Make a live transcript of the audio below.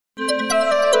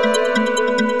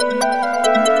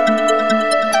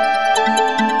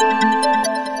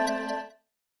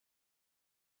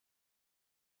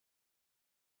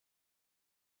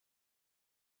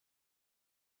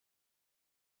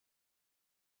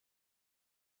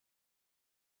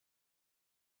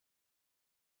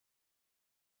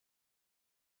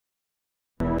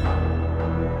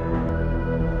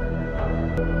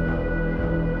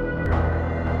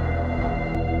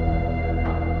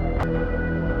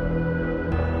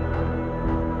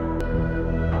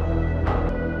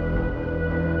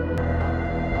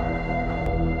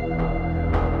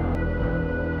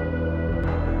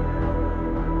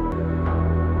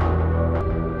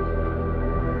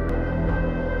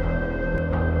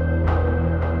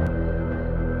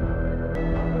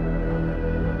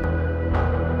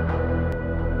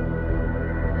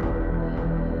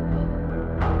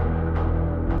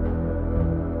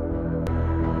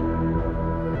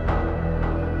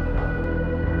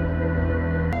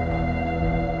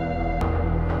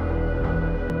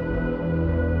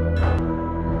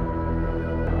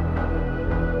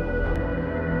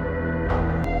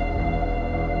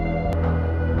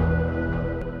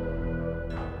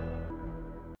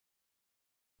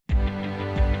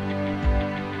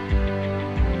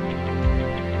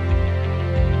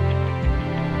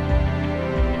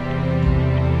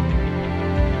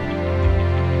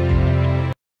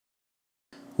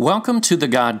Welcome to the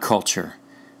God Culture,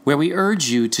 where we urge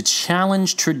you to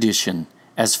challenge tradition,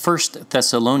 as 1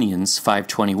 Thessalonians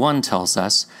 5:21 tells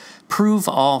us, prove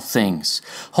all things,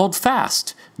 hold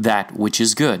fast that which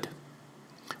is good.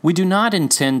 We do not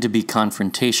intend to be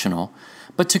confrontational,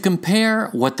 but to compare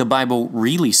what the Bible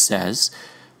really says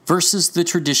versus the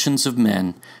traditions of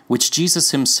men, which Jesus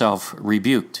himself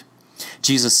rebuked.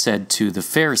 Jesus said to the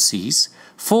Pharisees,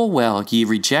 "Full well ye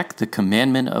reject the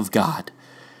commandment of God,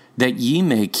 that ye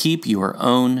may keep your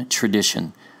own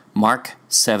tradition." Mark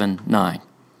 7:9.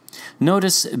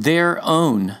 Notice their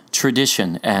own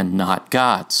tradition and not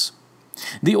God's.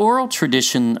 The oral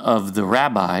tradition of the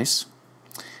rabbis,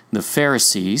 the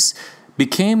Pharisees,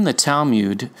 became the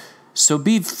Talmud, so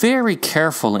be very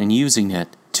careful in using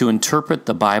it to interpret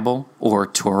the Bible or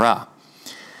Torah.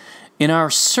 In our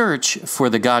search for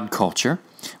the God culture,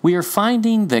 we are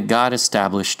finding that God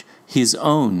established His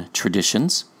own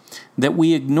traditions that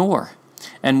we ignore,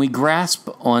 and we grasp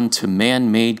onto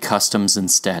man-made customs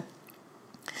instead.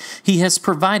 He has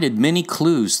provided many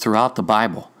clues throughout the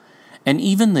Bible, and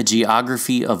even the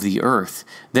geography of the earth,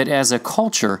 that as a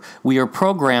culture we are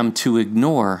programmed to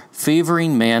ignore,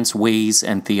 favoring man's ways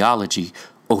and theology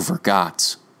over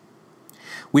God's.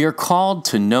 We are called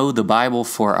to know the Bible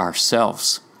for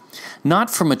ourselves, not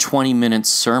from a 20-minute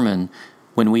sermon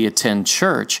when we attend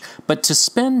church, but to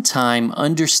spend time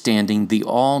understanding the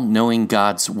all-knowing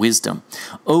God's wisdom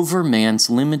over man's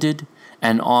limited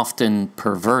and often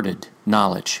perverted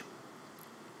knowledge.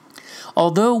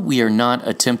 Although we are not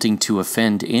attempting to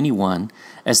offend anyone,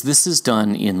 as this is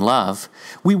done in love,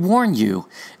 we warn you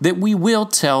that we will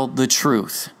tell the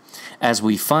truth as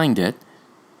we find it,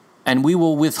 and we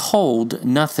will withhold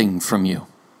nothing from you.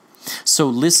 So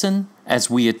listen as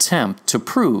we attempt to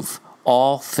prove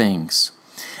all things,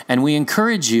 and we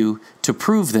encourage you to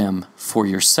prove them for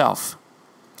yourself.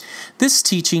 This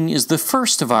teaching is the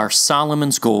first of our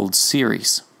Solomon's Gold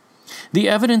series. The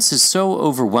evidence is so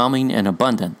overwhelming and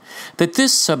abundant that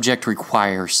this subject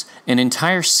requires an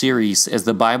entire series, as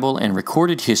the Bible and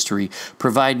recorded history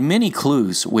provide many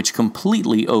clues which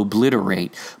completely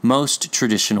obliterate most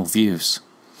traditional views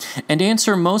and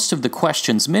answer most of the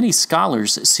questions many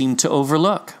scholars seem to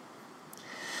overlook.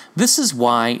 This is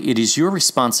why it is your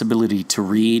responsibility to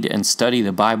read and study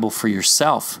the Bible for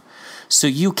yourself, so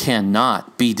you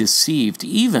cannot be deceived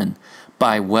even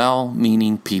by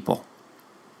well-meaning people.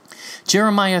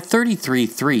 Jeremiah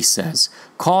 33:3 says,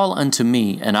 "Call unto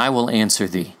me, and I will answer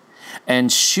thee,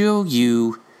 and shew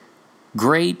you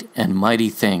great and mighty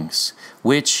things,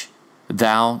 which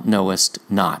thou knowest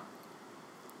not."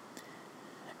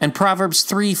 And Proverbs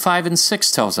 3:5-6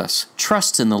 tells us,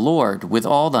 "Trust in the Lord with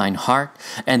all thine heart,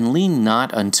 and lean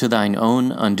not unto thine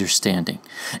own understanding.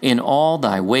 In all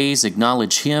thy ways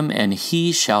acknowledge him, and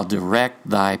he shall direct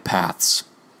thy paths."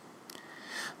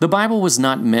 The Bible was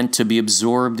not meant to be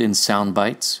absorbed in sound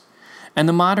bites, and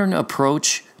the modern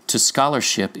approach to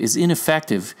scholarship is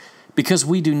ineffective because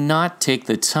we do not take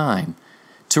the time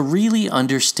to really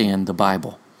understand the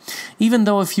Bible. Even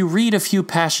though if you read a few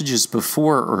passages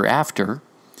before or after,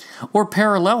 or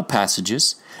parallel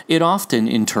passages, it often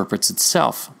interprets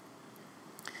itself.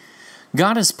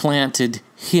 God has planted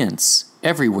hints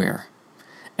everywhere,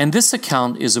 and this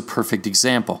account is a perfect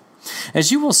example.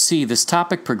 As you will see, this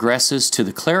topic progresses to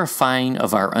the clarifying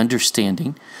of our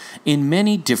understanding in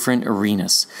many different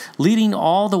arenas, leading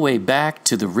all the way back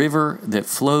to the river that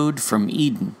flowed from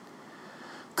Eden,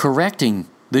 correcting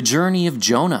the journey of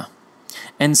Jonah,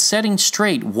 and setting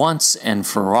straight once and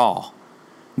for all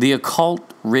the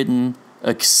occult-written,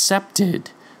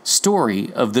 accepted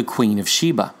story of the Queen of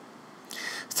Sheba.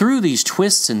 Through these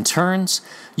twists and turns,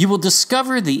 you will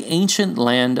discover the ancient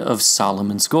land of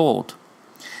Solomon's Gold,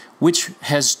 which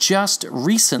has just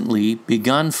recently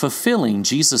begun fulfilling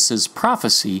Jesus'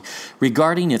 prophecy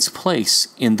regarding its place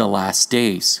in the last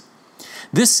days.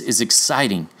 This is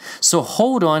exciting, so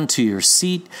hold on to your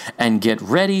seat and get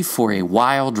ready for a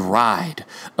wild ride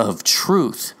of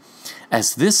truth,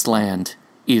 as this land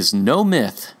is no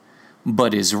myth,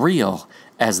 but is real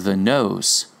as the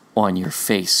nose on your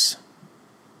face.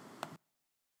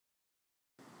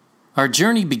 Our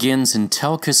journey begins in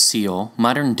Tel Qasil,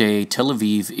 modern-day Tel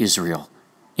Aviv, Israel,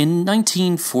 in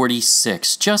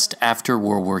 1946, just after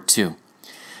World War II.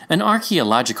 An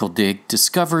archaeological dig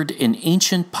discovered an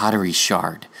ancient pottery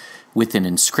shard with an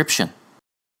inscription.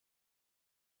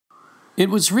 It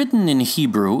was written in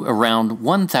Hebrew around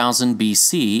 1000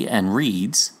 BC and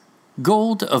reads,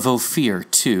 "Gold of Ophir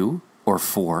 2 or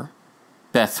 4,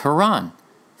 Beth Horon,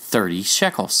 30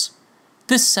 shekels."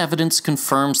 This evidence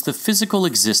confirms the physical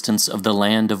existence of the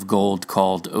land of gold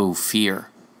called Ophir.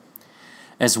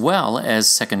 as well as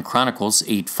 2 Chronicles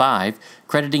 8:5,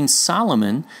 crediting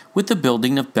Solomon with the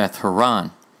building of Beth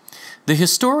Horon. The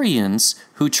historians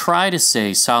who try to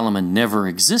say Solomon never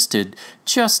existed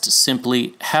just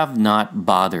simply have not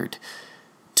bothered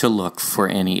to look for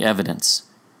any evidence.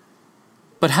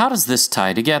 But how does this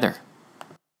tie together?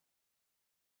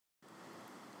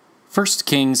 1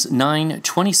 Kings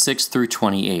 9:26 through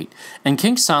 28. And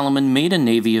King Solomon made a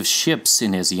navy of ships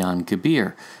in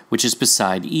Ezion-Geber, which is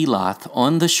beside Elath,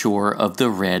 on the shore of the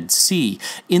Red Sea,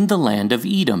 in the land of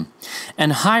Edom.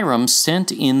 And Hiram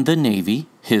sent in the navy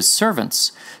his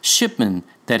servants, shipmen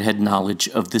that had knowledge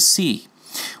of the sea,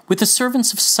 with the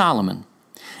servants of Solomon.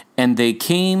 And they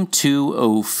came to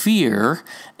Ophir,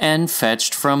 and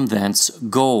fetched from thence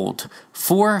gold,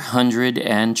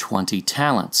 420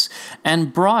 talents,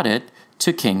 and brought it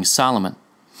to King Solomon.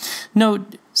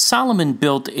 Note, Solomon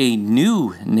built a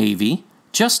new navy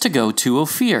just to go to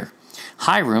Ophir.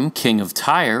 Hiram, king of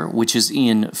Tyre, which is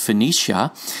in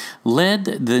Phoenicia,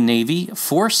 led the navy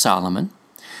for Solomon,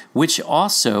 which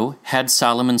also had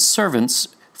Solomon's servants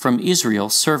from Israel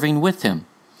serving with him.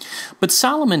 But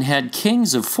Solomon had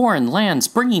kings of foreign lands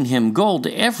bringing him gold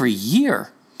every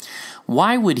year.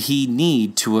 Why would he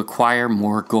need to acquire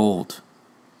more gold?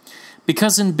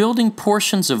 Because in building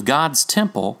portions of God's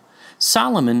temple,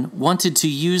 Solomon wanted to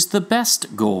use the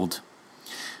best gold.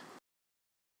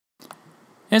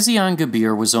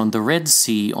 Ezion-Geber was on the Red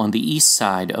Sea on the east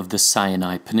side of the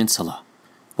Sinai Peninsula.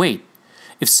 Wait,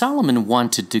 if Solomon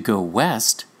wanted to go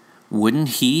west,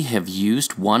 wouldn't he have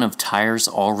used one of Tyre's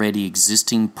already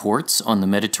existing ports on the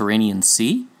Mediterranean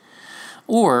Sea?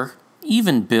 Or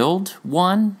even build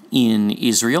one in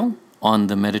Israel on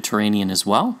the Mediterranean as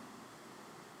well?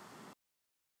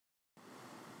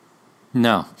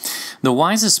 No. The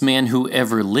wisest man who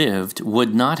ever lived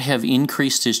would not have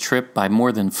increased his trip by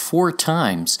more than 4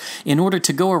 times in order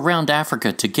to go around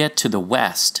Africa to get to the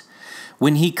west,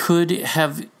 when he could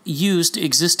have used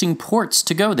existing ports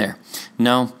to go there.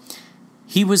 No,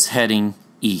 he was heading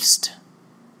east.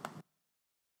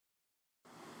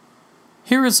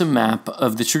 Here is a map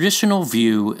of the traditional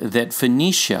view that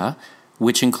Phoenicia,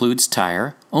 which includes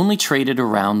Tyre, only traded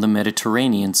around the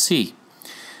Mediterranean Sea.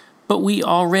 But we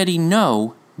already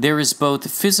know there is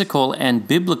both physical and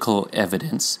biblical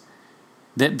evidence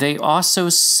that they also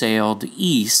sailed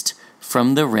east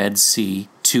from the Red Sea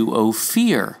to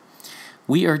Ophir.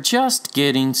 We are just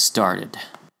getting started.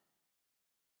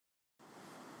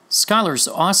 Scholars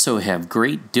also have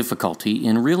great difficulty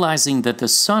in realizing that the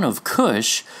son of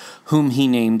Cush, whom he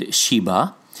named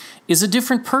Sheba, is a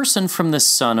different person from the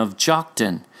son of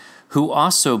Joktan, who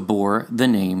also bore the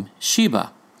name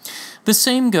Sheba. The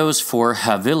same goes for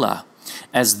Havilah,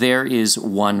 as there is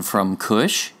one from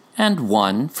Cush and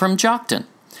one from Joktan.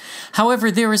 However,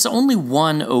 there is only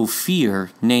one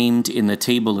Ophir named in the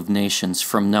Table of Nations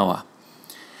from Noah.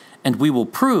 And we will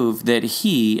prove that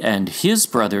he and his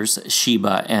brothers,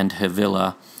 Sheba and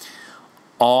Havilah,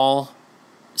 all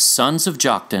sons of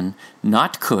Joktan,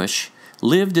 not Cush,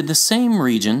 lived in the same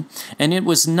region, and it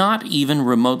was not even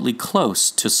remotely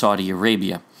close to Saudi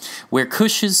Arabia, where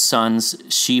Cush's sons,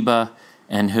 Sheba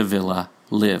and Havilah,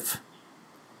 live.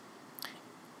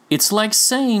 It's like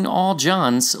saying all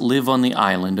Johns live on the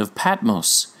island of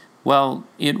Patmos. Well,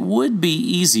 it would be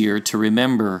easier to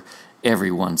remember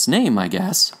everyone's name, I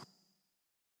guess.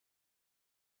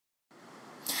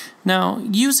 Now,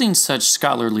 using such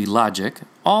scholarly logic,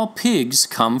 all pigs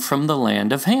come from the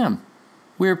land of Ham.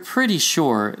 We're pretty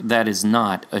sure that is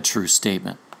not a true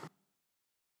statement.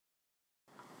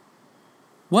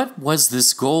 What was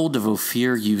this gold of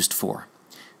Ophir used for?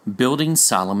 Building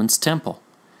Solomon's temple.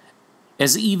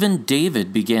 As even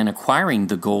David began acquiring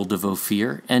the gold of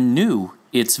Ophir and knew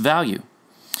its value.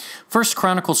 1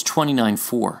 Chronicles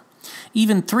 29:4.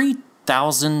 Even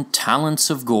 3,000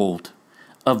 talents of gold,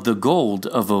 of the gold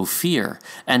of Ophir,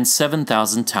 and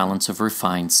 7,000 talents of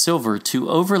refined silver to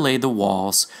overlay the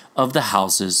walls of the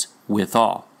houses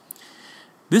withal.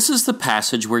 This is the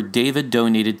passage where David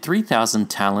donated 3,000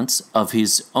 talents of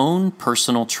his own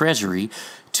personal treasury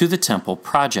to the temple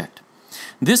project.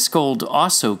 This gold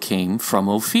also came from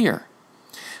Ophir.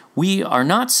 We are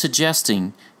not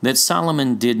suggesting that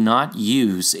Solomon did not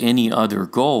use any other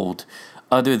gold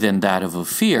other than that of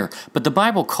Ophir, but the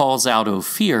Bible calls out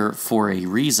Ophir for a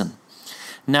reason.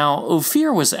 Now,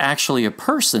 Ophir was actually a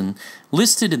person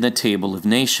listed in the Table of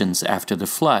Nations after the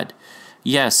flood.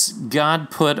 Yes,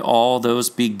 God put all those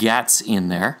begats in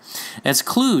there as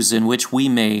clues in which we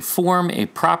may form a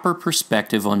proper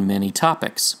perspective on many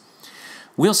topics.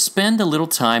 We'll spend a little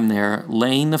time there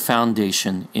laying the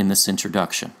foundation in this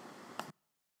introduction.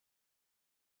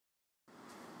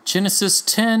 Genesis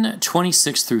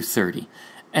 10:26 through 30.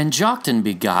 And Joktan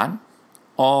begot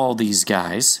all these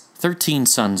guys, 13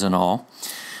 sons in all,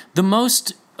 the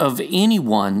most of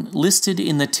anyone listed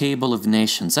in the table of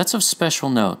nations. That's of special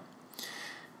note.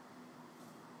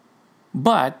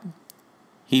 But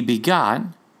he begot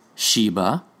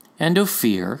Sheba and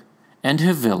Ophir and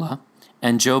Havilah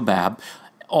and Jobab.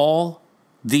 All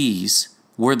these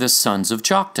were the sons of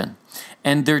Joktan,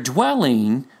 and their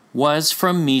dwelling was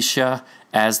from Mesha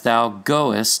as thou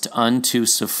goest unto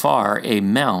Sephar, a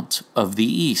mount of the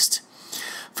east.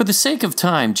 For the sake of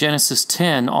time, Genesis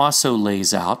 10 also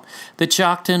lays out that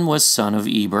Joktan was son of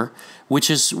Eber, which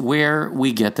is where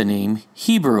we get the name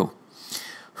Hebrew,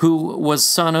 who was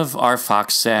son of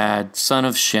Arphaxad, son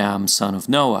of Shem, son of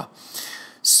Noah.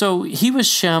 So he was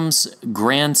Shem's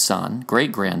grandson,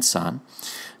 great-grandson.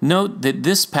 Note that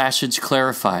this passage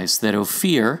clarifies that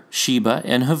Ophir, Sheba,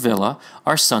 and Havilah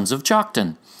are sons of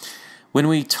Joktan. When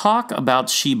we talk about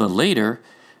Sheba later,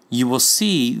 you will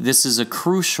see this is a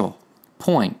crucial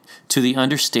point to the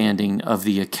understanding of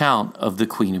the account of the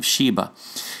Queen of Sheba.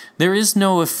 There is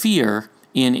no Ophir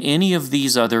in any of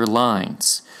these other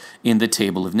lines in the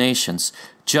Table of Nations,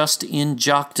 just in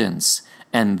Joktan's,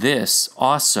 and this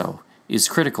also is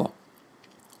critical.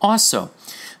 Also,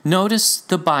 notice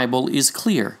the Bible is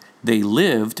clear. They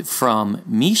lived from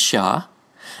Mesha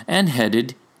and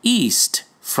headed east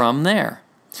from there.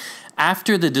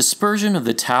 After the dispersion of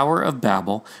the Tower of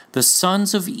Babel, the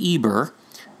sons of Eber,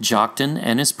 Joktan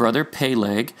and his brother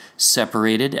Peleg,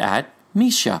 separated at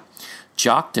Mesha.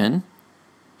 Joktan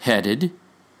headed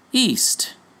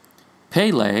east.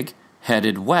 Peleg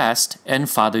headed west and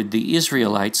fathered the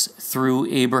Israelites through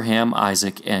Abraham,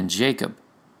 Isaac, and Jacob.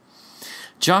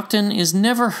 Joktan is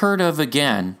never heard of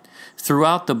again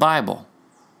throughout the Bible.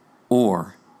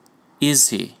 Or is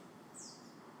he?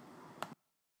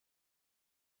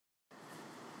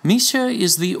 Mesha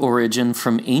is the origin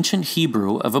from ancient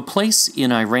Hebrew of a place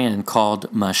in Iran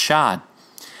called Mashhad,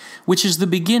 which is the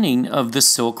beginning of the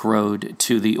Silk Road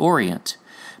to the Orient.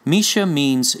 Mesha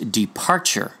means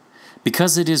departure,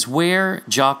 because it is where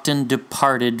Joktan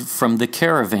departed from the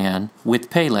caravan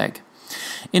with Peleg.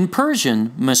 In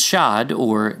Persian, Mashhad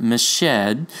or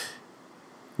Meshed,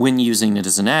 when using it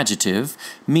as an adjective,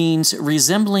 means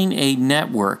resembling a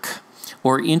network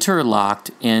or interlocked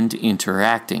and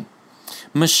interacting.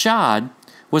 Mashhad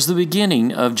was the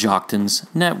beginning of Joktan's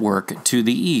network to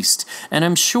the east, and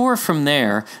I'm sure from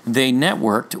there they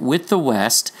networked with the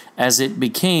west as it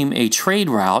became a trade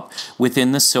route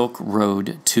within the Silk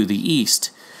Road to the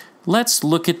east. Let's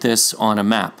look at this on a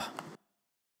map.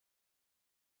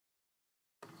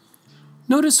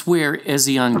 Notice where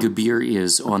Ezion-Geber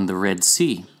is on the Red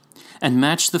Sea, and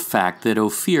match the fact that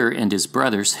Ophir and his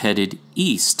brothers headed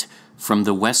east from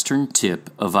the western tip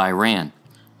of Iran.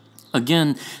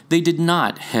 Again, they did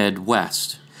not head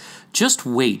west. Just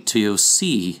wait till you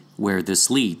see where this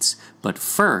leads. But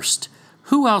first,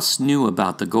 who else knew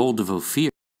about the gold of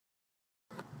Ophir?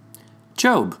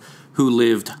 Job, who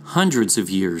lived hundreds of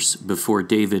years before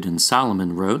David and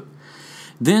Solomon wrote,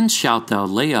 "Then shalt thou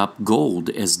lay up gold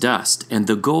as dust, and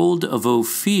the gold of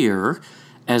Ophir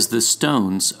as the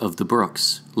stones of the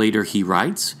brooks." Later he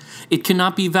writes, "It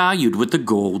cannot be valued with the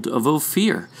gold of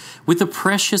Ophir, with the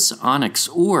precious onyx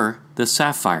or the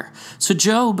sapphire." So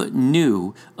Job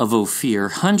knew of Ophir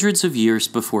hundreds of years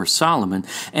before Solomon,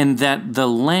 and that the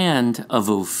land of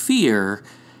Ophir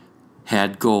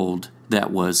had gold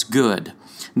that was good,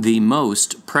 the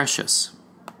most precious.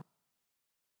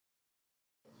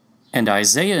 And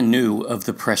Isaiah knew of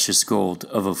the precious gold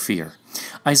of Ophir.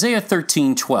 Isaiah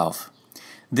 13:12.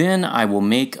 "Then I will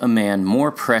make a man more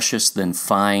precious than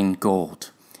fine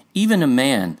gold, even a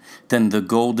man than the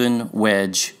golden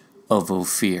wedge of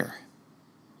Ophir."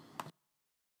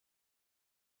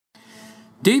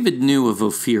 David knew of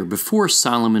Ophir before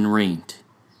Solomon reigned.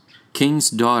 "King's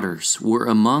daughters were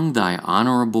among thy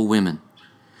honorable women.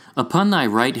 Upon thy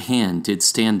right hand did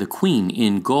stand the queen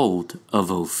in gold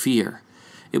of Ophir."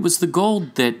 It was the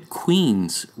gold that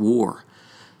queens wore.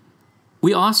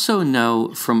 We also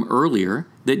know from earlier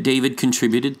that David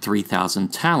contributed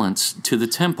 3,000 talents to the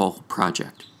temple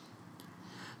project.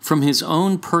 From his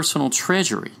own personal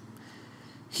treasury,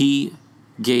 he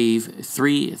gave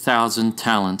 3,000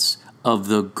 talents of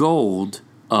the gold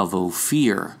of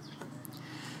Ophir.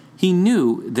 He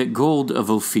knew that gold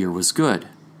of Ophir was good,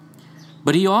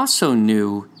 but he also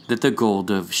knew that the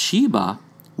gold of Sheba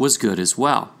was good as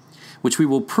well, which we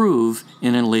will prove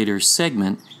in a later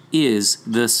segment is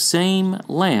the same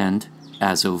land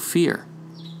as Ophir.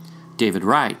 David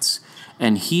writes,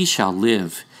 "And he shall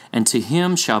live, and to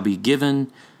him shall be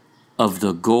given of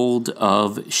the gold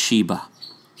of Sheba."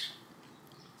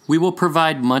 We will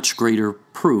provide much greater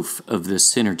proof of this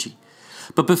synergy.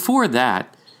 But before that,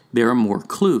 there are more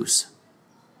clues.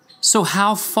 So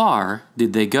how far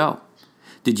did they go?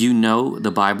 Did you know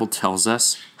the Bible tells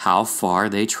us how far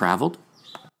they traveled?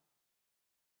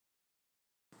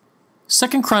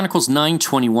 2 Chronicles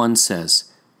 9:21 says,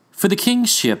 "For the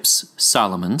king's ships,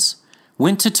 Solomon's,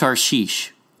 went to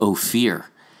Tarshish,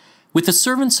 Ophir, with the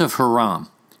servants of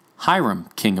Hiram,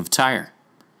 king of Tyre.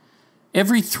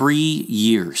 Every 3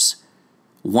 years,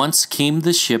 once came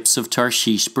the ships of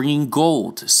Tarshish bringing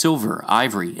gold, silver,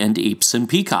 ivory, and apes and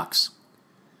peacocks."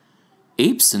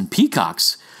 Apes and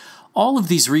peacocks? All of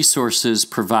these resources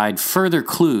provide further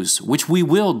clues, which we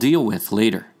will deal with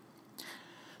later.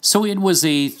 So it was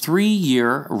a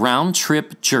 3-year round-trip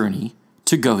journey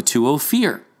to go to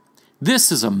Ophir.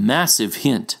 This is a massive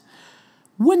hint.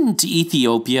 Wouldn't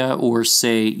Ethiopia or,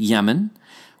 say, Yemen,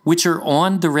 which are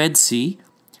on the Red Sea,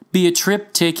 be a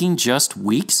trip taking just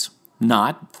weeks,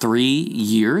 not 3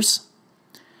 years?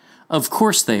 Of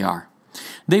course they are.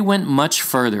 They went much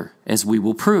further, as we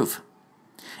will prove.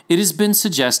 It has been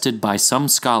suggested by some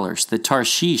scholars that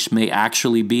Tarshish may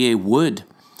actually be a wood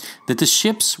that the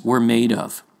ships were made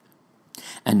of,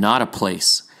 and not a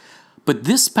place. But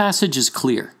this passage is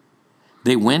clear.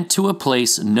 They went to a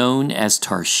place known as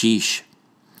Tarshish.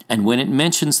 And when it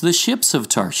mentions the ships of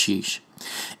Tarshish,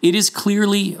 it is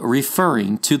clearly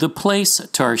referring to the place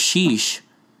Tarshish,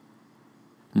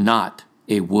 not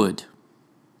a wood.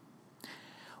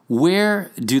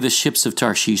 Where do the ships of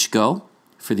Tarshish go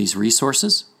for these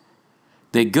resources?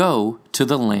 They go to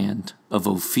the land of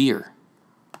Ophir.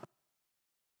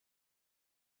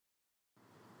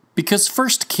 Because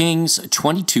 1 Kings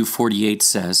 22:48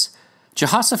 says,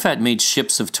 Jehoshaphat made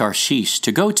ships of Tarshish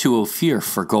to go to Ophir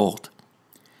for gold.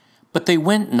 But they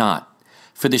went not,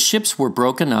 for the ships were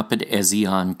broken up at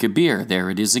Ezion-Geber. There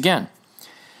it is again.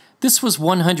 This was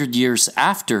 100 years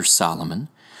after Solomon.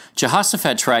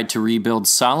 Jehoshaphat tried to rebuild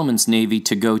Solomon's navy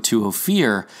to go to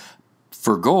Ophir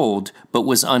for gold, but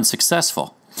was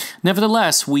unsuccessful.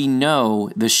 Nevertheless, we know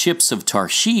the ships of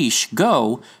Tarshish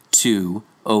go to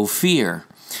Ophir.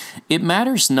 It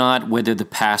matters not whether the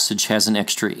passage has an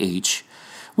extra H,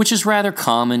 which is rather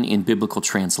common in biblical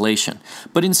translation,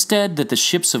 but instead that the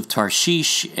ships of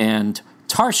Tarshish and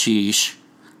Tarshish,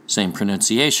 same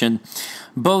pronunciation,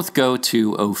 both go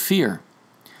to Ophir.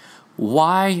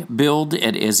 Why build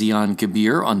at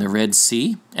Ezion-Geber on the Red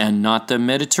Sea and not the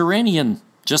Mediterranean,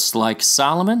 just like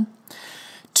Solomon?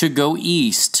 To go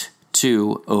east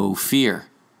to Ophir.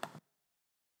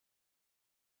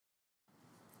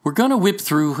 We're going to whip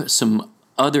through some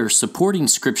other supporting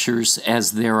scriptures,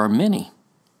 as there are many.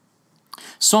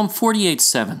 Psalm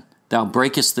 48:7, "Thou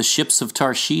breakest the ships of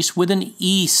Tarshish with an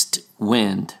east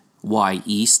wind." Why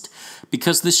east?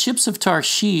 Because the ships of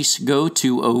Tarshish go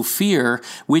to Ophir,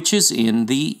 which is in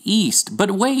the east.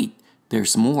 But wait,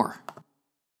 there's more.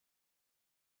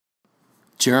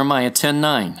 Jeremiah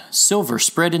 10:9, "Silver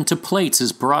spread into plates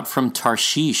is brought from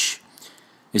Tarshish."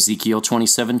 Ezekiel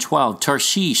 27:12,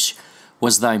 "Tarshish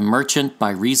was thy merchant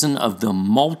by reason of the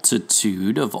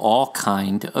multitude of all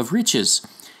kind of riches.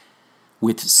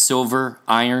 With silver,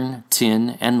 iron,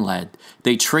 tin, and lead,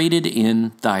 they traded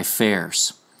in thy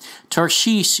fairs."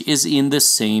 Tarshish is in the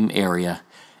same area,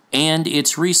 and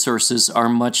its resources are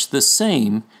much the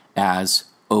same as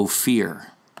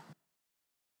Ophir.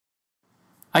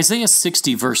 Isaiah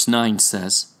 60 verse 9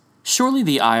 says, "Surely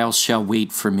the isles shall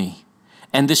wait for me,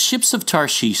 and the ships of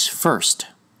Tarshish first,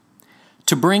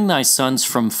 to bring thy sons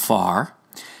from far,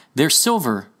 their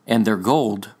silver and their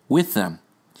gold with them."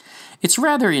 It's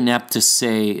rather inept to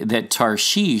say that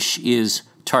Tarshish is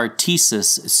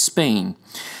Tartessus, Spain,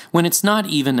 when it's not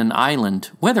even an island,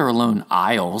 whether alone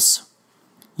isles.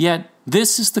 Yet,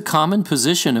 this is the common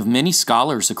position of many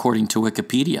scholars according to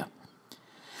Wikipedia.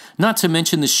 Not to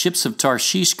mention the ships of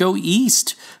Tarshish go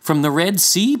east from the Red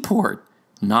Sea port,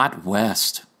 not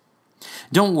west.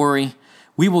 Don't worry,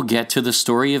 we will get to the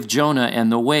story of Jonah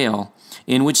and the whale,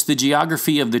 in which the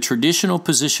geography of the traditional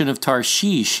position of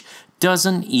Tarshish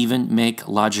doesn't even make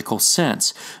logical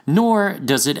sense, nor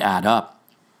does it add up.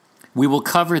 We will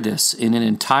cover this in an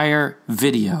entire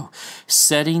video,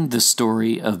 setting the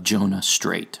story of Jonah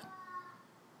straight.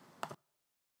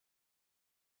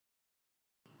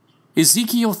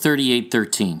 Ezekiel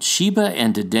 38:13, "Sheba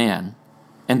and Dedan,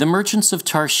 and the merchants of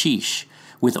Tarshish,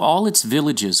 with all its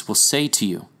villages, will say to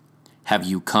you, Have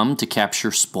you come to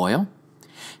capture spoil?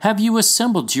 Have you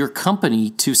assembled your company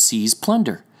to seize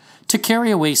plunder, to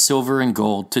carry away silver and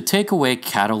gold, to take away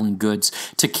cattle and goods,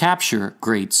 to capture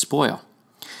great spoil?"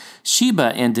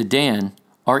 Sheba and Dedan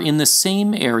are in the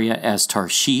same area as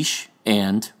Tarshish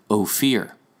and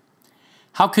Ophir.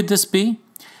 How could this be?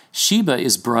 Sheba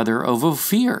is brother of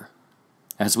Ophir,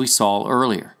 as we saw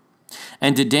earlier.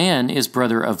 And Dedan is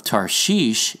brother of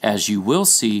Tarshish, as you will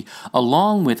see,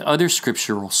 along with other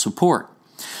scriptural support.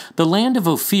 The land of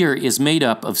Ophir is made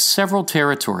up of several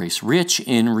territories rich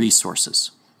in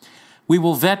resources. We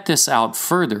will vet this out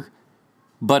further,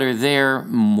 but are there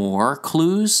more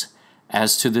clues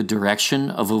as to the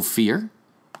direction of Ophir?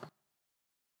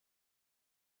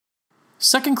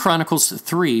 2 Chronicles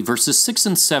 3, verses 6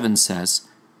 and 7 says,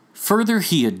 "Further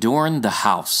he adorned the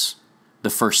house, the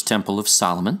first temple of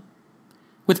Solomon,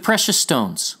 with precious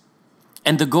stones,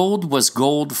 and the gold was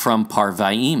gold from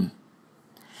Parvaim.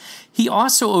 He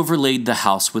also overlaid the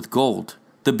house with gold,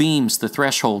 the beams, the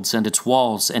thresholds, and its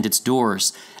walls, and its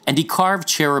doors, and he carved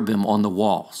cherubim on the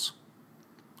walls."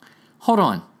 Hold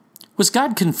on. Was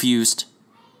God confused?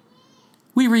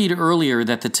 We read earlier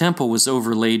that the temple was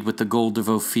overlaid with the gold of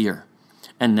Ophir,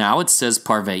 and now it says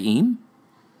Parvaim?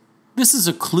 This is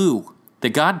a clue that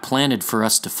God planted for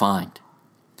us to find.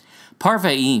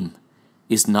 Parvaim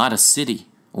is not a city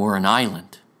or an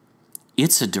island.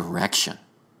 It's a direction.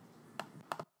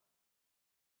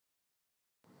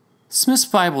 Smith's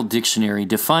Bible Dictionary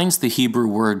defines the Hebrew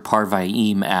word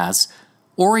Parvaim as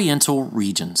Oriental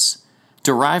regions,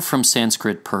 derived from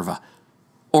Sanskrit purva,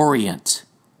 Orient,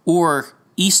 or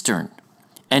Eastern,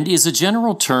 and is a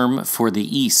general term for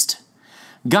the East.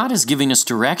 God is giving us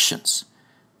directions.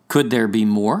 Could there be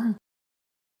more?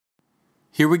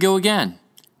 Here we go again.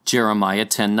 Jeremiah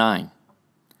 10:9.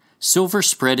 "Silver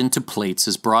spread into plates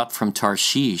is brought from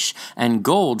Tarshish, and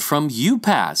gold from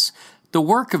Upaz, the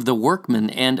work of the workman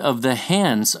and of the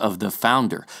hands of the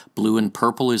founder. Blue and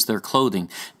purple is their clothing.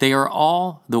 They are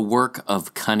all the work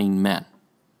of cunning men."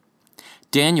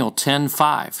 Daniel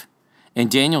 10:5. In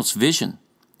Daniel's vision,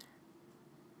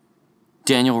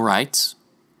 Daniel writes,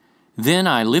 "Then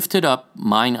I lifted up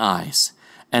mine eyes,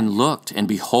 and looked, and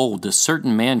behold, a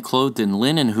certain man clothed in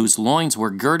linen, whose loins were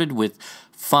girded with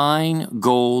fine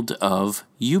gold of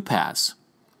Upaz."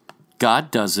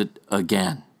 God does it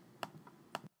again.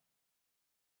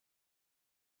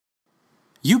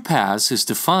 Upaz is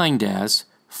defined as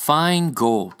fine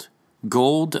gold,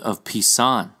 gold of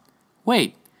Pisan.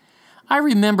 Wait, I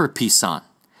remember Pisan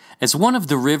as one of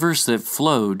the rivers that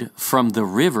flowed from the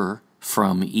river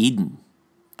from Eden.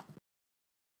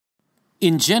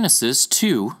 In Genesis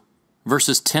 2,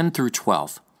 verses 10 through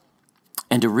 12,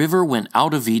 "And a river went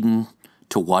out of Eden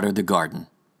to water the garden.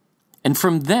 And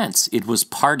from thence it was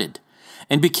parted,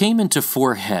 and became into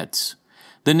 4 heads.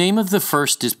 The name of the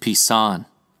first is Pisan."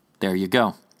 There you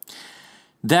go.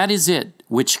 "That is it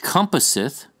which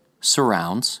compasseth,"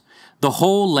 surrounds, "the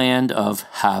whole land of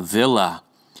Havilah,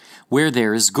 where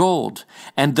there is gold,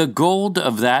 and the gold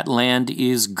of that land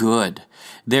is good.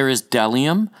 There is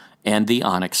bdellium and the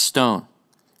onyx stone."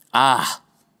 Ah,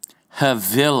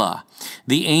 Havilah,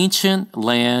 the ancient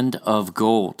land of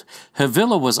gold.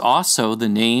 Havilah was also the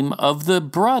name of the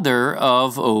brother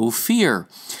of Ophir,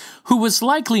 who was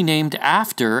likely named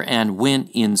after and went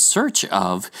in search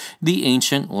of the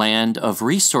ancient land of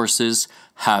resources,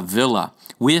 Havilah,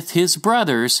 with his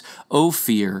brothers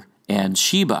Ophir and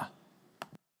Sheba.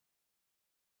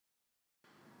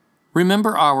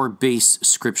 Remember our base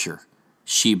scripture.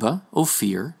 Sheba,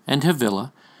 Ophir, and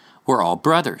Havilah were all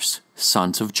brothers,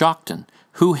 sons of Joktan,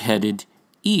 who headed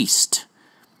east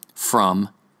from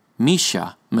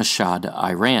Mesha, Mashhad,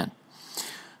 Iran.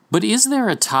 But is there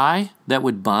a tie that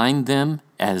would bind them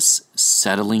as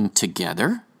settling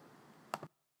together?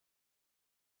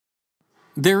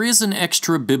 There is an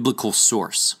extra biblical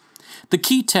source. The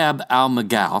Kitab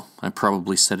al-Magal, I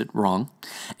probably said it wrong,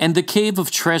 and the Cave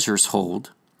of Treasures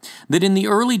hold that in the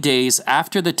early days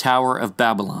after the Tower of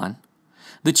Babylon,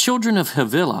 the children of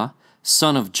Havilah,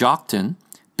 son of Joktan,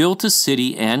 built a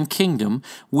city and kingdom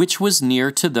which was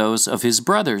near to those of his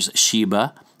brothers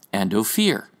Sheba and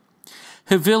Ophir.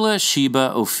 Havilah,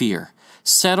 Sheba, Ophir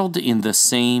settled in the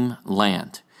same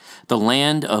land, the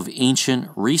land of ancient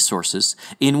resources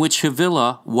in which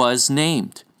Havilah was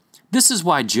named. This is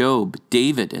why Job,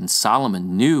 David, and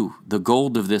Solomon knew the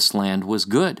gold of this land was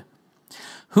good.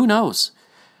 Who knows?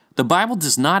 The Bible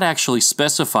does not actually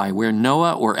specify where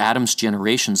Noah or Adam's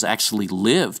generations actually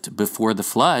lived before the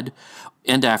flood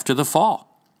and after the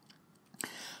fall.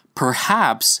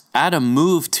 Perhaps Adam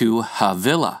moved to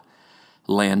Havilah,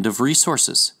 land of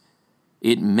resources.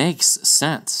 It makes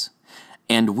sense,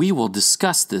 and we will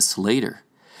discuss this later.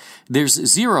 There's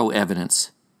zero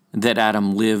evidence that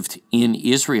Adam lived in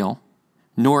Israel,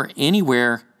 nor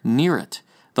anywhere near it.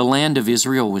 The land of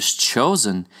Israel was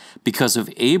chosen because of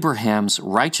Abraham's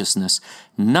righteousness,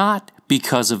 not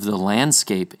because of the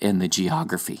landscape and the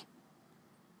geography.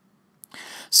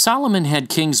 Solomon had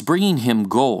kings bringing him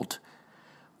gold.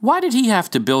 Why did he have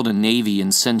to build a navy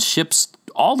and send ships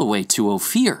all the way to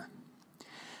Ophir?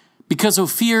 Because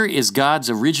Ophir is God's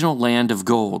original land of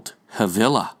gold,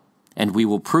 Havilah, and we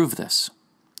will prove this.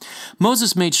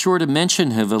 Moses made sure to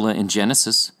mention Havilah in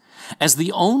Genesis as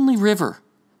the only river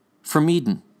from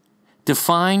Eden,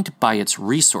 defined by its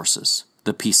resources,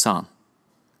 the Pisan.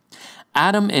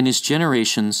 Adam and his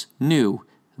generations knew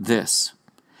this,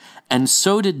 and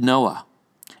so did Noah,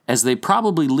 as they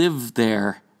probably lived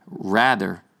there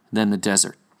rather than the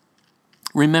desert.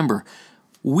 Remember,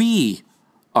 we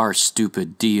are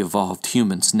stupid, de-evolved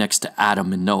humans next to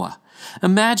Adam and Noah.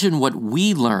 Imagine what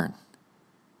we learn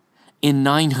in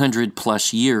 900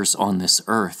 plus years on this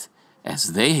earth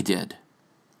as they did.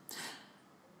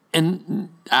 And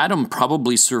Adam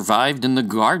probably survived in the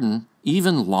garden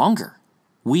even longer.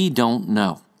 We don't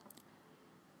know.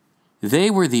 They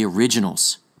were the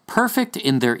originals, perfect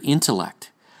in their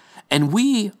intellect, and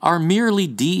we are merely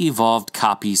de-evolved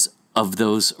copies of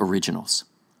those originals.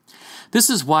 This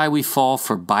is why we fall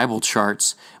for Bible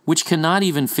charts which cannot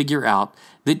even figure out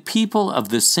that people of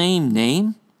the same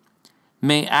name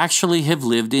may actually have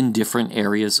lived in different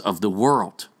areas of the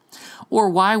world, or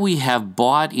why we have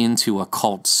bought into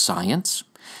occult science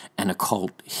and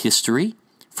occult history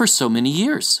for so many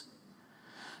years.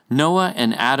 Noah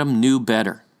and Adam knew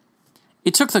better.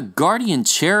 It took the guardian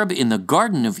cherub in the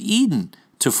Garden of Eden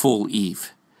to fool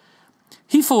Eve.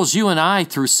 He fools you and I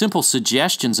through simple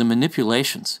suggestions and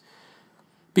manipulations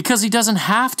because he doesn't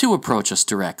have to approach us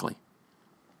directly.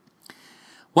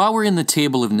 While we're in the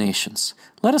Table of Nations,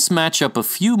 let us match up a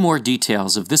few more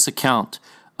details of this account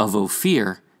of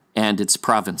Ophir and its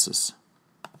provinces.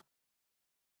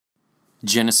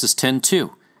 Genesis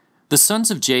 10:2. The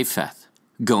sons of Japheth,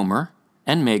 Gomer,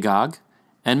 and Magog,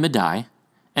 and Madai,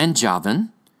 and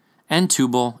Javan, and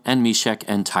Tubal, and Meshach,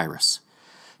 and Tyrus.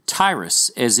 Tyrus,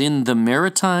 as in the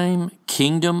maritime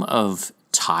kingdom of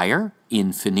Tyre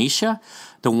in Phoenicia,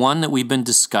 the one that we've been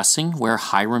discussing where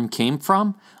Hiram came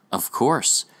from? Of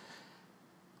course.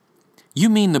 You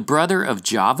mean the brother of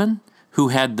Javan, who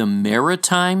had the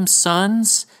maritime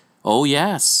sons? Oh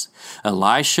yes,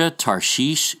 Elisha,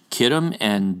 Tarshish, Kittim,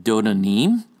 and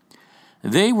Dodanim.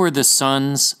 They were the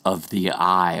sons of the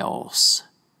isles.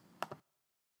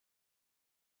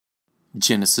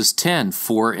 Genesis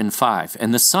 10:4 and 5.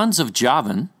 And the sons of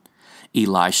Javan,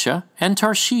 Elisha, and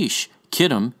Tarshish,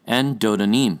 Kittim, and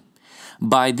Dodanim.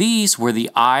 By these were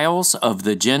the isles of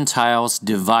the Gentiles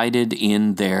divided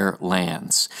in their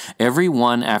lands, every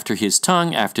one after his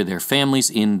tongue, after their families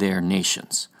in their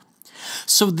nations.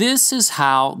 So this is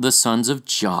how the sons of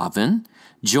Javan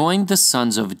joined the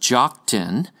sons of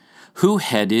Joktan, who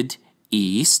headed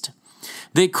east.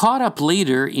 They caught up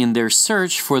later in their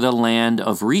search for the land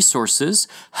of resources,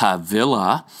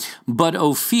 Havilah, but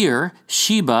Ophir,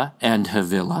 Sheba, and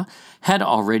Havilah had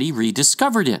already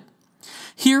rediscovered it.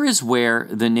 Here is where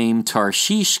the name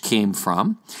Tarshish came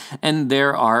from, and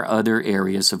there are other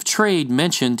areas of trade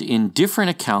mentioned in different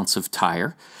accounts of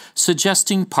Tyre,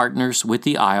 suggesting partners with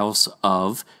the isles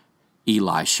of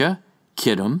Elisha,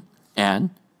 Kittim,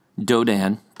 and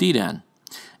Dedan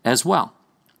as well.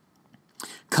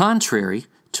 Contrary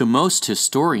to most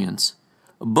historians,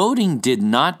 boating did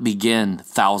not begin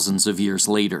thousands of years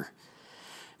later.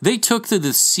 They took to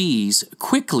the seas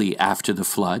quickly after the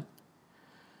flood.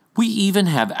 We even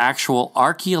have actual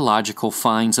archaeological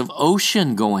finds of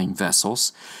ocean-going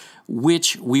vessels,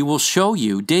 which we will show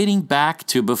you dating back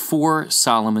to before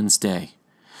Solomon's day.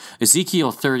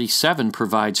 Ezekiel 37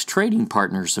 provides trading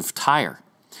partners of Tyre.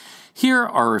 Here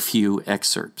are a few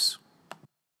excerpts.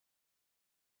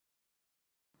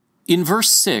 In verse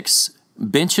 6,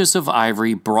 benches of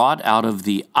ivory brought out of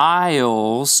the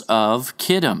isles of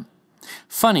Kittim.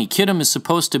 Funny, Kittim is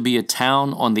supposed to be a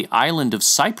town on the island of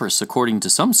Cyprus, according to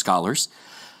some scholars.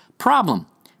 Problem,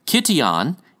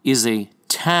 Kition is a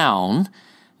town,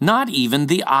 not even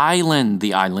the island.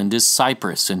 The island is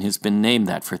Cyprus and has been named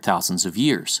that for thousands of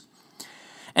years.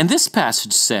 And this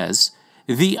passage says,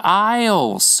 the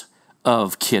isles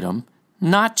of Kittim,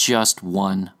 not just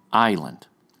one island.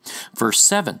 Verse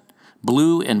 7,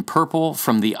 blue and purple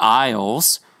from the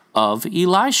isles of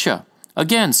Elisha.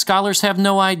 Again, scholars have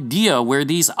no idea where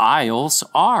these isles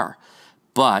are,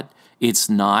 but it's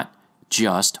not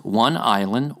just one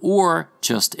island or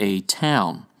just a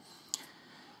town.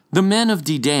 The men of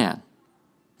Dedan,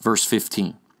 verse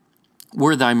 15,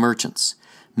 were thy merchants.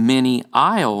 Many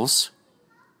isles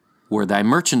were thy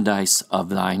merchandise of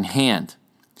thine hand.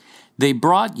 They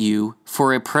brought you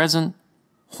for a present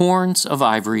horns of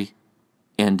ivory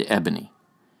and ebony.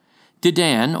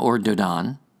 Dedan, or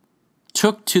Dedan,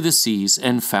 took to the seas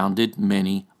and founded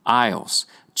many isles,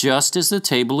 just as the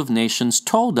Table of Nations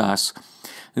told us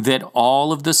that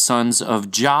all of the sons of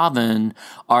Javan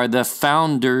are the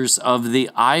founders of the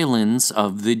islands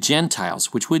of the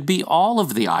Gentiles, which would be all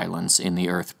of the islands in the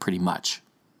earth pretty much.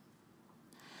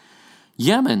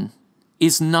 Yemen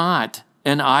is not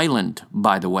an island,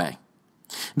 by the way.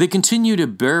 They continue to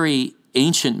bury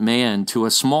ancient man to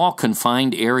a small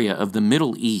confined area of the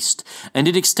Middle East, and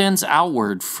it extends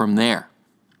outward from there.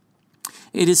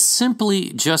 It is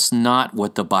simply just not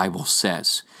what the Bible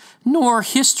says, nor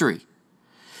history.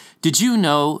 Did you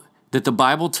know that the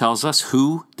Bible tells us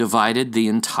who divided the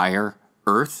entire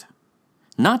earth?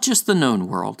 Not just the known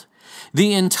world,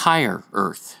 the entire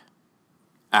earth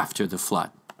after the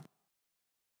flood.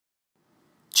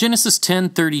 Genesis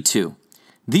 10:32.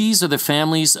 These are the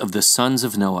families of the sons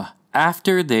of Noah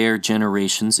after their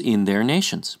generations in their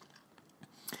nations.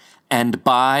 And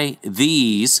by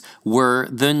these were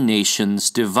the nations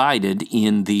divided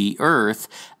in the earth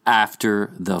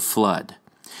after the flood.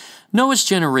 Noah's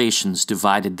generations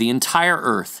divided the entire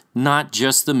earth, not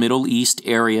just the Middle East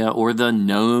area or the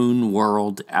known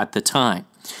world at the time.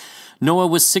 Noah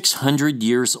was 600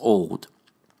 years old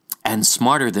and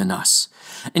smarter than us,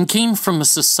 and came from a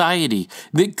society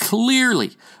that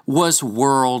clearly was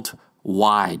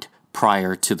worldwide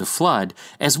prior to the flood,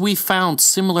 as we found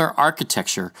similar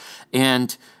architecture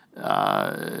and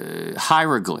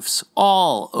hieroglyphs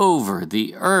all over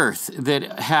the earth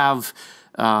that have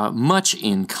much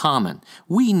in common.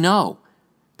 We know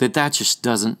that that just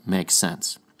doesn't make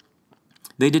sense.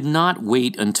 They did not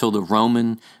wait until the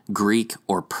Roman, Greek,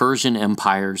 or Persian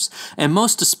empires, and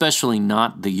most especially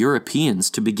not the Europeans,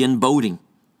 to begin boating.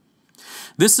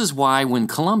 This is why when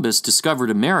Columbus discovered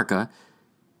America,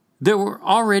 there were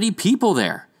already people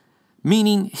there,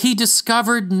 meaning he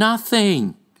discovered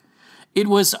nothing. It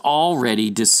was already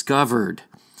discovered.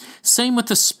 Same with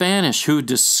the Spanish who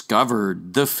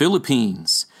discovered the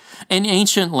Philippines, an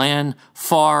ancient land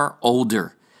far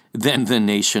older than the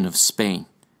nation of Spain.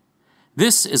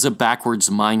 This is a backwards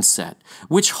mindset,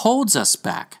 which holds us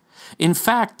back. In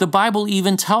fact, the Bible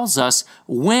even tells us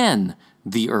when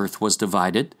the earth was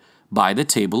divided by the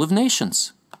Table of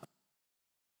Nations.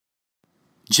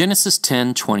 Genesis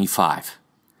 10:25.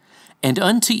 And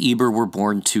unto Eber were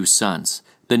born 2 sons.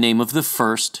 The name of the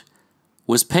first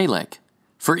was Peleg,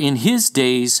 for in his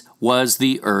days was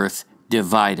the earth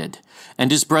divided. And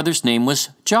his brother's name was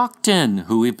Joktan,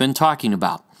 who we've been talking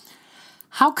about.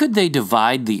 How could they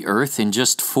divide the earth in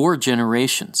just 4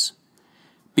 generations?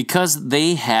 Because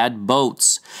they had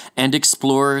boats and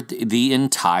explored the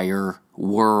entire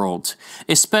world,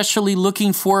 especially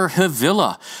looking for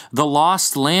Havilah, the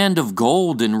lost land of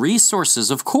gold and resources,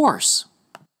 of course.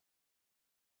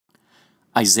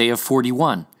 Isaiah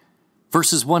 41,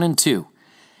 verses 1 and 2.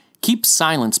 Keep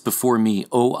silence before me,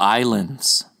 O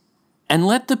islands, and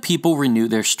let the people renew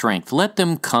their strength. Let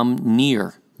them come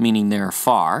near, meaning they're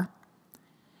far.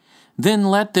 Then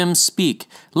let them speak.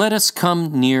 Let us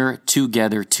come near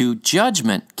together to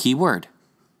judgment, key word.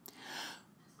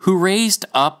 Who raised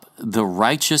up the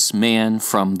righteous man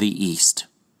from the east.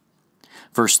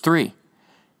 Verse 3.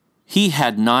 He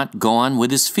had not gone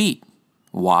with his feet.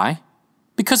 Why?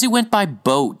 Because he went by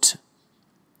boat.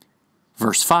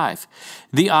 Verse 5.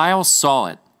 The isles saw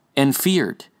it and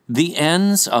feared. The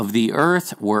ends of the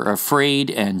earth were afraid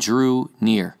and drew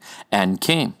near and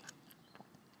came.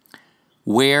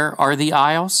 Where are the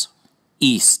isles?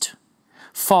 East,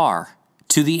 far,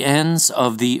 to the ends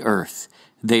of the earth.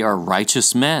 They are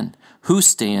righteous men who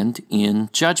stand in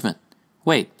judgment.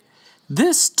 Wait,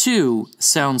 this too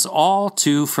sounds all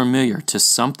too familiar to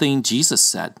something Jesus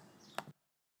said.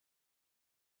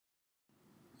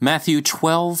 Matthew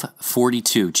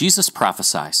 12:42, Jesus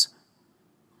prophesies,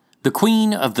 The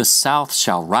Queen of the South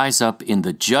shall rise up in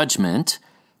the judgment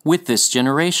with this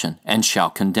generation, and shall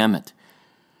condemn it.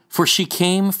 For she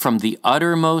came from the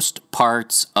uttermost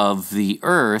parts of the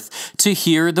earth to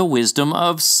hear the wisdom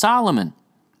of Solomon.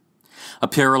 A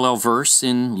parallel verse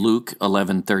in Luke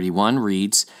 11:31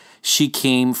 reads, She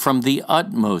came from the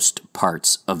utmost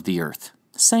parts of the earth.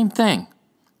 Same thing.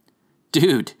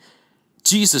 Dude,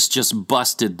 Jesus just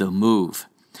busted the move.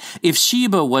 If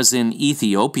Sheba was in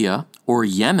Ethiopia or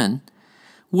Yemen,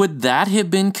 would that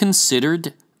have been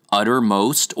considered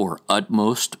uttermost or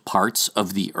utmost parts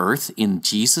of the earth in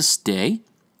Jesus' day?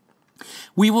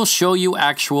 We will show you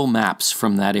actual maps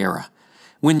from that era,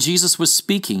 when Jesus was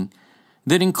speaking,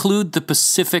 that include the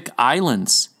Pacific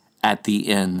Islands at the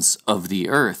ends of the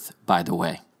earth, by the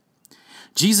way.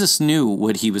 Jesus knew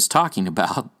what he was talking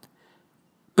about.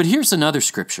 But here's another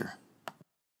scripture.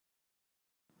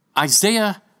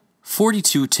 Isaiah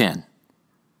 42:10.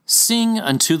 Sing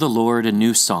unto the Lord a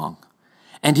new song,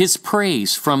 and his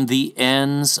praise from the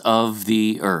ends of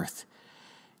the earth.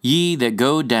 Ye that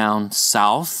go down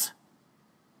south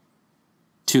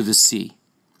to the sea,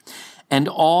 and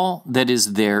all that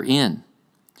is therein,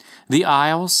 the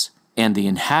isles and the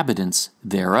inhabitants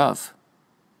thereof.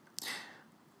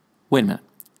 Wait a minute.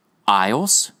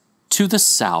 Isles to the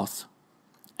south,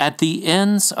 at the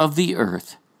ends of the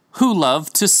earth, who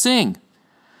love to sing.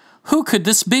 Who could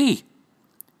this be?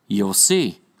 You'll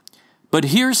see. But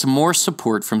here's more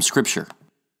support from Scripture.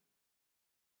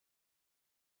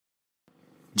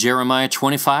 Jeremiah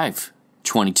 25,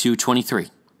 22, 23.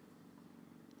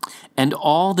 And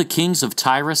all the kings of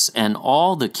Tyrus and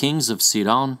all the kings of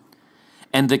Sidon,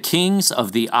 and the kings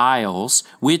of the isles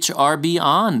which are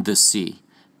beyond the sea,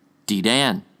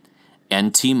 Dedan,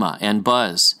 and Tema, and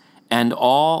Buz, and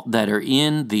all that are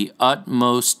in the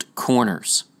utmost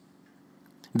corners.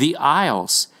 The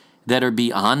isles that are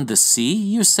beyond the sea,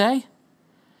 you say?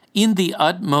 In the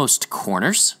utmost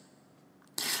corners?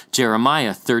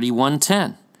 Jeremiah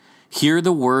 31:10. Hear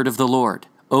the word of the Lord,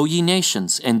 O ye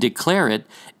nations, and declare it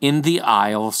in the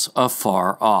isles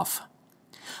afar off.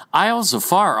 Isles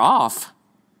afar off?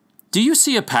 Do you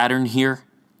see a pattern here?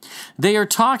 They are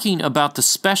talking about the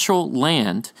special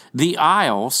land, the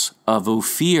Isles of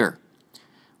Ophir,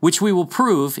 which we will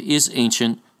prove is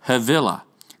ancient Havilah,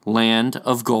 land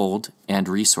of gold and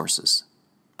resources.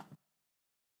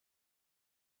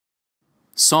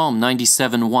 Psalm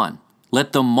 97:1.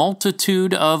 Let the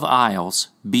multitude of isles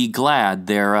be glad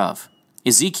thereof.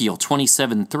 Ezekiel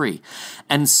 27:3.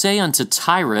 And say unto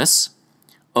Tyrus,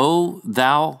 O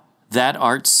thou that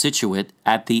art situate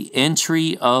at the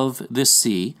entry of the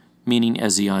sea, meaning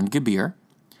Ezion Geber,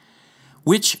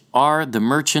 which are the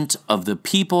merchant of the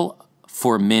people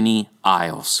for many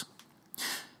isles.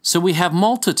 So we have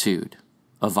multitude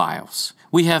of isles.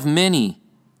 We have many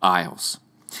isles.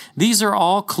 These are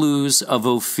all clues of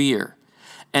Ophir,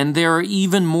 and there are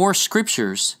even more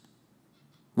scriptures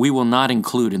we will not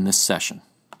include in this session.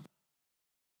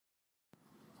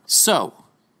 So,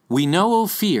 we know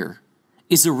Ophir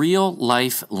is a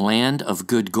real-life land of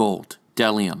good gold,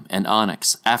 bdellium, and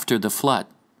onyx after the flood,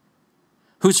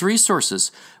 whose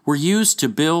resources were used to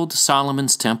build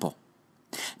Solomon's temple,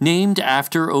 named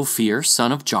after Ophir,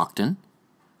 son of Joktan,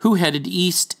 who headed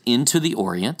east into the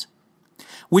Orient,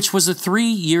 which was a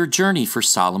 3-year journey for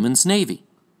Solomon's navy,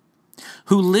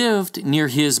 who lived near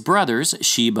his brothers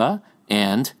Sheba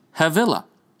and Havilah.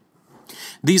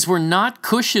 These were not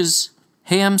Cush's,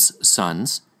 Ham's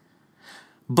sons,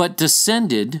 but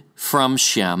descended from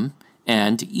Shem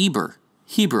and Eber,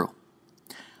 Hebrew.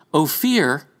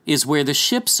 Ophir is where the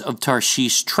ships of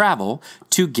Tarshish travel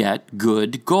to get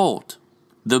good gold.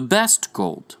 The best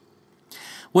gold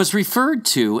was referred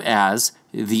to as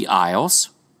the isles,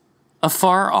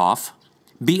 afar off,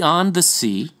 beyond the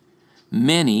sea,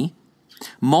 many,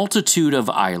 multitude of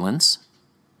islands,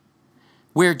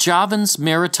 where Javan's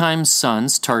maritime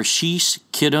sons Tarshish,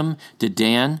 Kittim,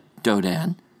 Dedan,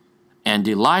 Dodan, and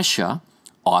Elisha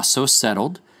also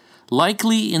settled,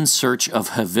 likely in search of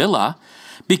Havilah,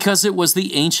 because it was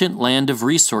the ancient land of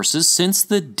resources since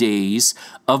the days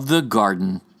of the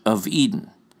Garden of Eden,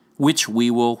 which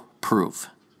we will prove.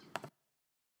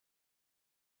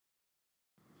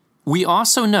 We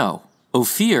also know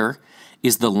Ophir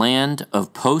is the land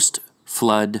of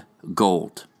post-flood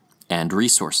gold and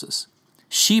resources.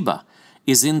 Sheba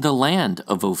is in the land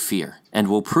of Ophir, and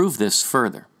we'll prove this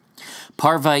further.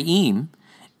 Parvaim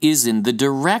is in the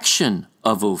direction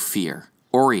of Ophir,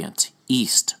 Orient,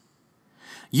 east.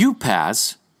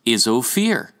 Upaz is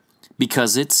Ophir,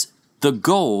 because it's the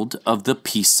gold of the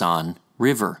Pison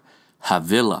River,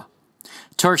 Havilah.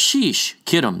 Tarshish,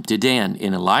 Kittim, Dedan,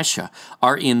 and Elisha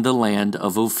are in the land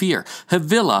of Ophir.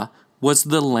 Havilah was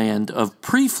the land of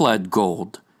pre-flood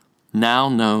gold, now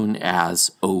known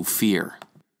as Ophir.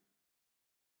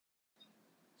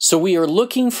 So we are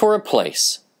looking for a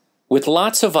place with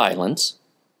lots of islands,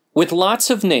 with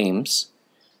lots of names,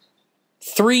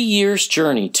 3 years'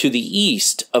 journey to the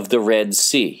east of the Red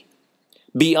Sea,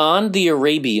 beyond the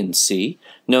Arabian Sea,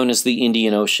 known as the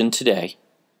Indian Ocean today,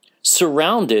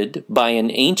 surrounded by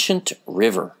an ancient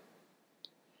river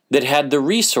that had the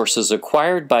resources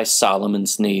acquired by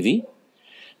Solomon's navy,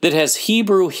 that has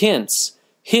Hebrew hints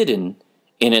hidden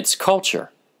in its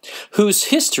culture, whose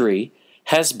history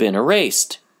has been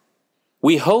erased.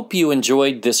 We hope you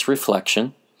enjoyed this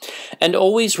reflection, and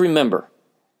always remember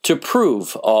to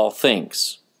prove all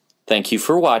things. Thank you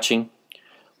for watching.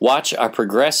 Watch our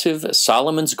progressive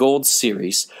Solomon's Gold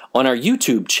series on our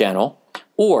YouTube channel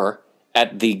or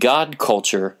at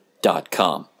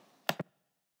thegodculture.com.